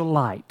spiritual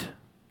light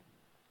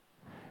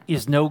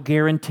is no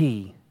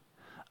guarantee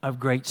of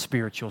great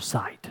spiritual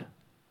sight.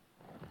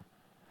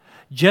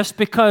 Just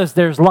because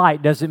there's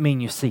light doesn't mean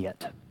you see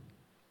it.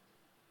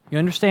 You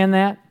understand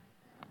that?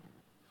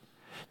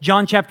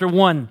 John chapter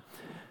 1,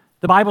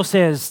 the Bible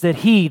says that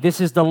He,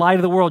 this is the light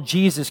of the world,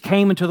 Jesus,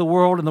 came into the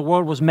world and the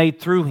world was made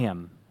through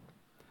Him.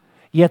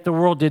 Yet the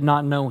world did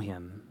not know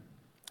Him.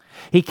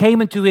 He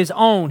came into His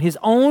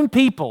own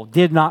people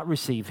did not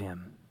receive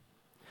Him.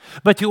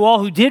 But to all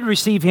who did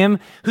receive Him,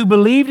 who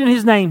believed in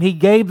His name, He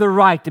gave the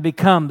right to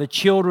become the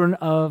children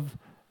of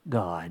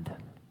God.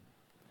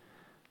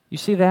 You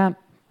see that?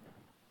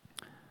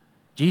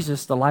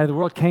 Jesus, the light of the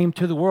world, came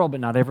to the world, but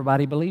not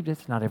everybody believed it.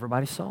 Not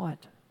everybody saw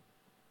it.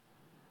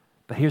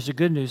 But here's the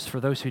good news for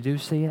those who do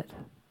see it,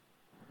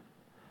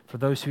 for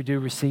those who do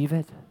receive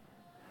it,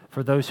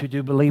 for those who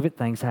do believe it,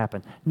 things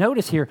happen.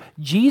 Notice here,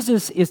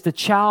 Jesus is the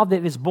child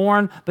that is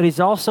born, but He's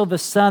also the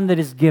Son that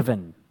is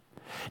given.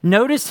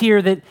 Notice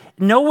here that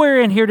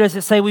nowhere in here does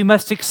it say we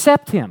must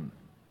accept Him.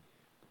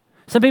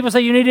 Some people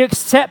say you need to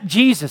accept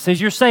Jesus as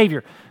your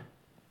Savior.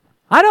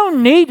 I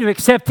don't need to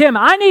accept Him.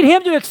 I need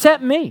Him to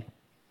accept me.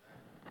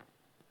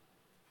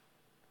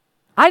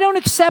 I don't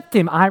accept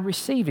Him. I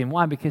receive Him.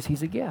 Why? Because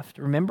He's a gift.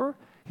 Remember?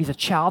 He's a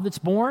child that's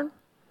born,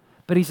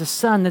 but He's a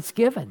son that's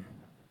given.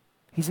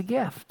 He's a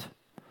gift.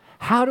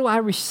 How do I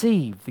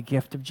receive the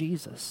gift of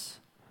Jesus?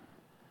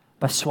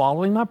 By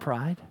swallowing my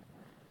pride,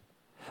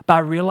 by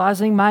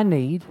realizing my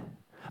need,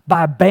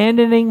 by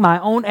abandoning my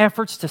own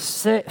efforts to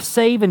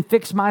save and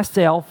fix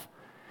myself,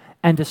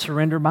 and to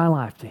surrender my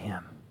life to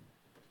Him.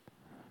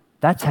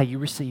 That's how you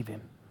receive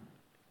Him.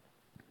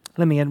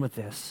 Let me end with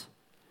this.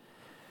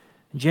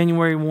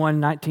 January 1,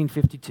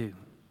 1952,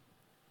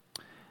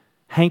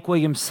 Hank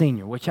Williams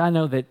Sr., which I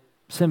know that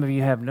some of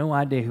you have no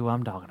idea who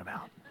I'm talking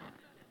about.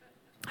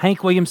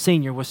 Hank Williams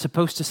Sr. was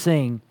supposed to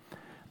sing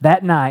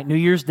that night, New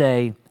Year's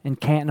Day, in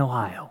Canton,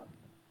 Ohio.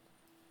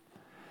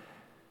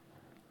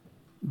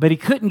 But he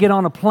couldn't get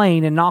on a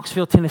plane in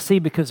Knoxville, Tennessee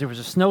because there was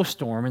a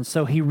snowstorm, and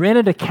so he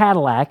rented a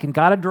Cadillac and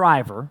got a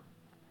driver,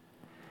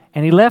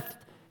 and he left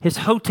his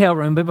hotel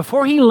room. But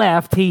before he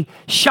left, he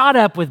shot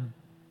up with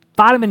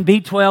vitamin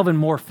B12 and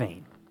morphine.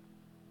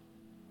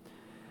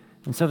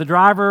 And so the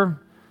driver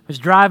was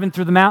driving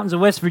through the mountains of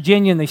West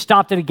Virginia, and they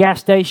stopped at a gas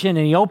station,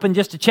 and he opened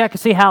just to check and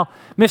see how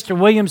Mr.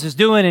 Williams is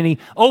doing, and he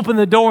opened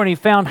the door, and he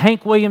found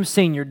Hank Williams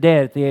Sr.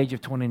 dead at the age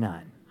of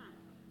 29.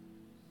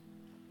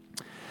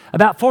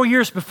 About 4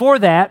 years before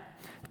that,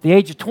 at the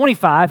age of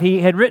 25, he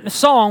had written a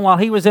song while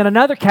he was in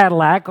another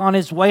Cadillac on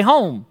his way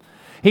home.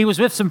 He was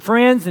with some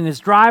friends and his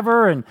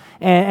driver,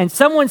 and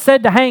someone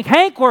said to Hank,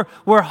 "Hank,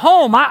 we're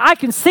home. I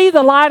can see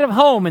the light of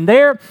home." And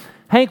there,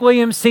 Hank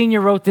Williams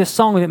Sr. wrote this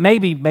song that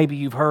maybe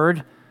you've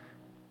heard.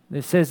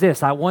 It says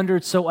this: "I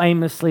wandered so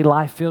aimlessly,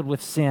 life filled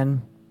with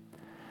sin.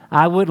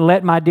 I wouldn't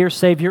let my dear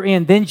Savior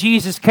in. Then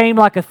Jesus came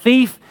like a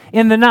thief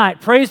in the night.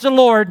 Praise the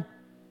Lord,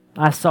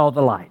 I saw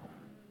the light."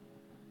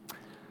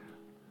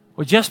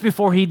 Well, just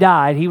before he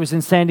died, he was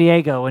in San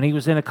Diego, and he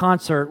was in a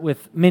concert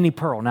with Minnie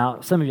Pearl.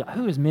 Now, some of you,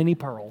 who is Minnie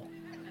Pearl?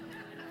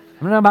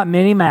 I'm not about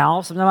Minnie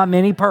Mouse. I'm not about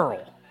Minnie Pearl.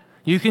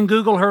 You can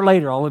Google her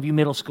later, all of you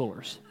middle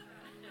schoolers.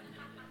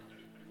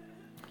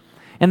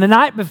 And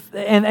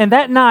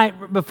that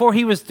night before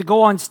he was to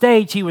go on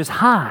stage, he was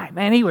high.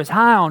 Man, he was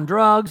high on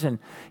drugs and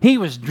he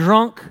was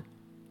drunk.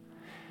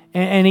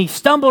 And he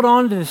stumbled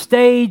onto the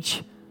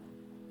stage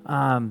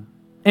in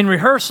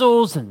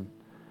rehearsals and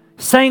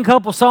sang a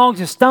couple songs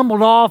and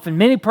stumbled off. And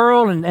Minnie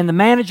Pearl and the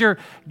manager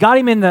got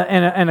him in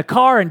a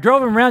car and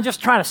drove him around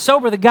just trying to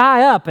sober the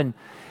guy up. And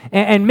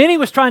Minnie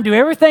was trying to do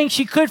everything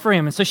she could for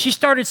him. And so she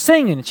started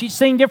singing. And she'd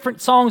sing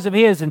different songs of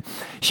his. And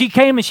she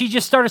came and she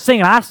just started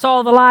singing, I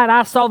saw the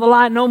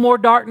light, no more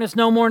darkness,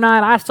 no more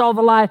night. I saw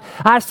the light,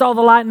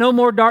 no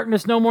more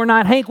darkness, no more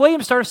night. Hank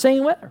Williams started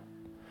singing with her.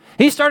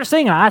 He started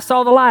singing, I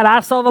saw the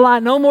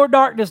light, no more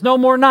darkness, no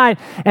more night.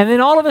 And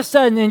then all of a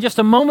sudden, in just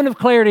a moment of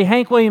clarity,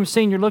 Hank Williams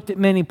Sr. looked at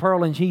Minnie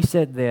Pearl and he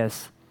said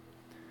this.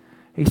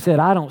 He said,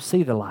 I don't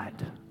see the light.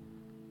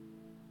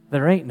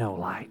 There ain't no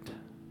light.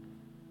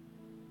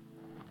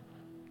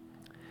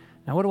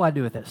 Now, what do I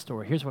do with that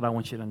story? Here's what I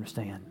want you to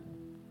understand.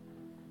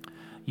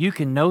 You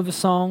can know the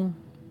song.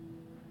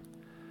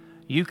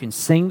 You can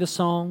sing the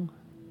song.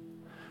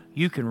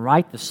 You can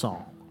write the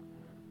song.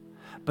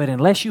 But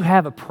unless you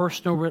have a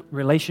personal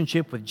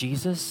relationship with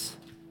Jesus,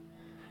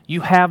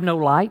 you have no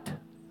light,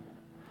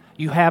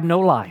 you have no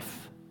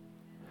life,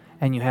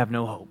 and you have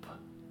no hope.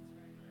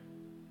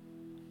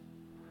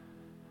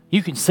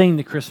 You can sing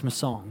the Christmas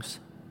songs.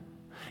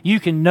 You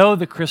can know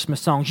the Christmas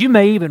songs. You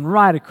may even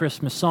write a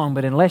Christmas song,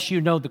 but unless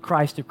you know the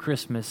Christ of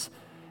Christmas,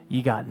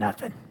 you got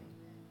nothing.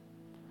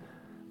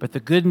 But the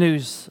good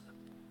news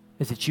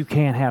is that you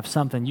can have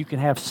something. You can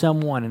have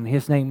someone, and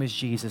his name is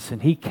Jesus,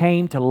 and he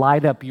came to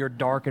light up your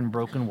dark and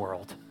broken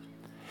world.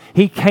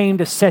 He came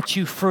to set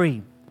you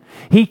free.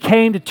 He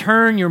came to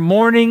turn your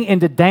mourning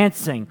into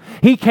dancing.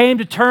 He came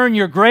to turn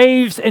your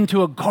graves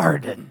into a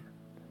garden.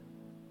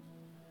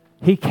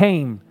 He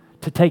came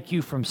to take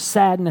you from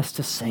sadness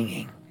to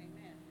singing.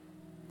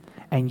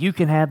 And you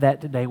can have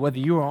that today. Whether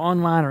you are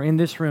online or in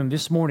this room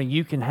this morning,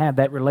 you can have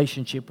that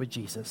relationship with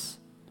Jesus.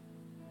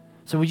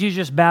 So would you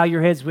just bow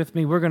your heads with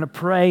me? We're going to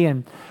pray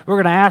and we're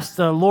going to ask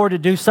the Lord to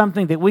do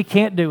something that we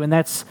can't do, and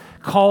that's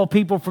call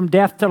people from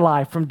death to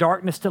life, from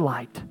darkness to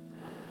light.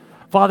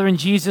 Father, in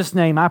Jesus'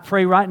 name, I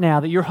pray right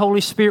now that your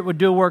Holy Spirit would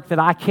do a work that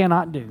I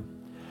cannot do.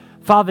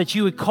 Father, that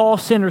you would call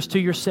sinners to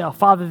yourself.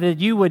 Father, that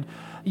you would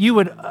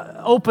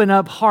open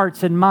up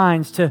hearts and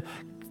minds to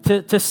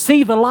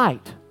see the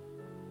light.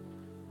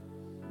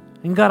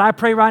 And God, I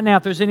pray right now,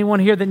 if there's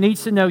anyone here that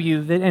needs to know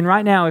you, and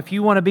right now, if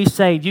you want to be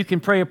saved, you can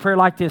pray a prayer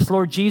like this.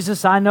 Lord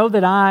Jesus, I know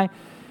that I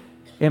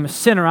am a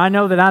sinner. I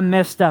know that I'm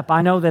messed up.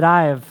 I know that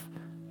I have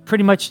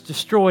pretty much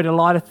destroyed a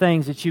lot of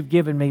things that you've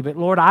given me. But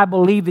Lord, I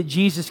believe that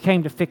Jesus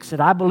came to fix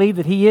it. I believe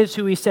that he is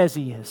who he says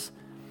he is.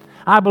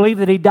 I believe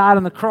that he died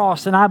on the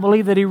cross, and I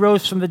believe that he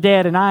rose from the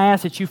dead. And I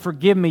ask that you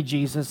forgive me,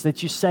 Jesus,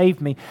 that you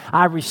save me.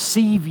 I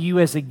receive you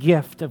as a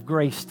gift of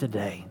grace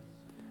today.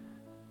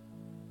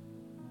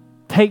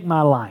 Take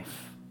my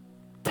life.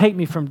 Take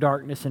me from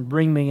darkness and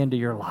bring me into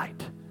your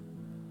light.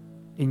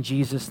 In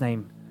Jesus'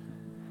 name.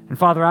 And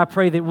Father, I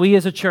pray that we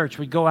as a church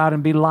would go out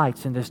and be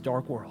lights in this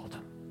dark world.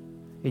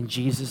 In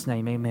Jesus'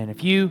 name, amen.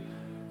 If you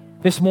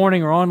this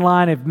morning or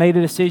online have made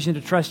a decision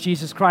to trust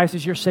Jesus Christ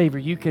as your Savior,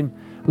 you can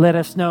let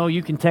us know.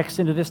 You can text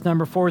into this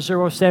number,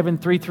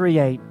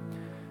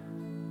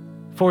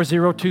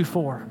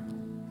 407-338-4024.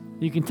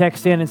 You can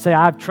text in and say,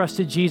 I've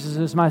trusted Jesus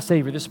as my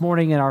Savior. This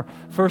morning in our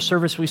first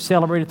service, we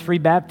celebrated 3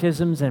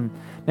 baptisms, and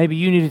maybe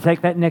you need to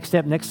take that next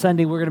step. Next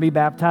Sunday, we're going to be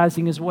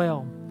baptizing as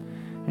well.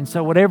 And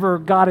so whatever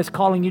God is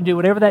calling you to do,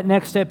 whatever that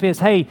next step is,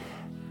 hey,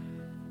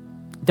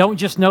 don't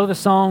just know the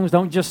songs,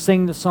 don't just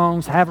sing the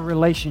songs, have a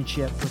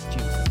relationship with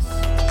Jesus.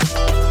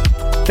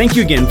 Thank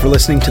you again for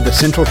listening to the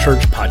Central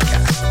Church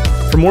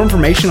Podcast. For more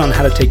information on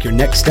how to take your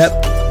next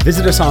step,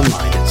 visit us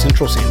online at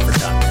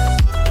centralsanford.com.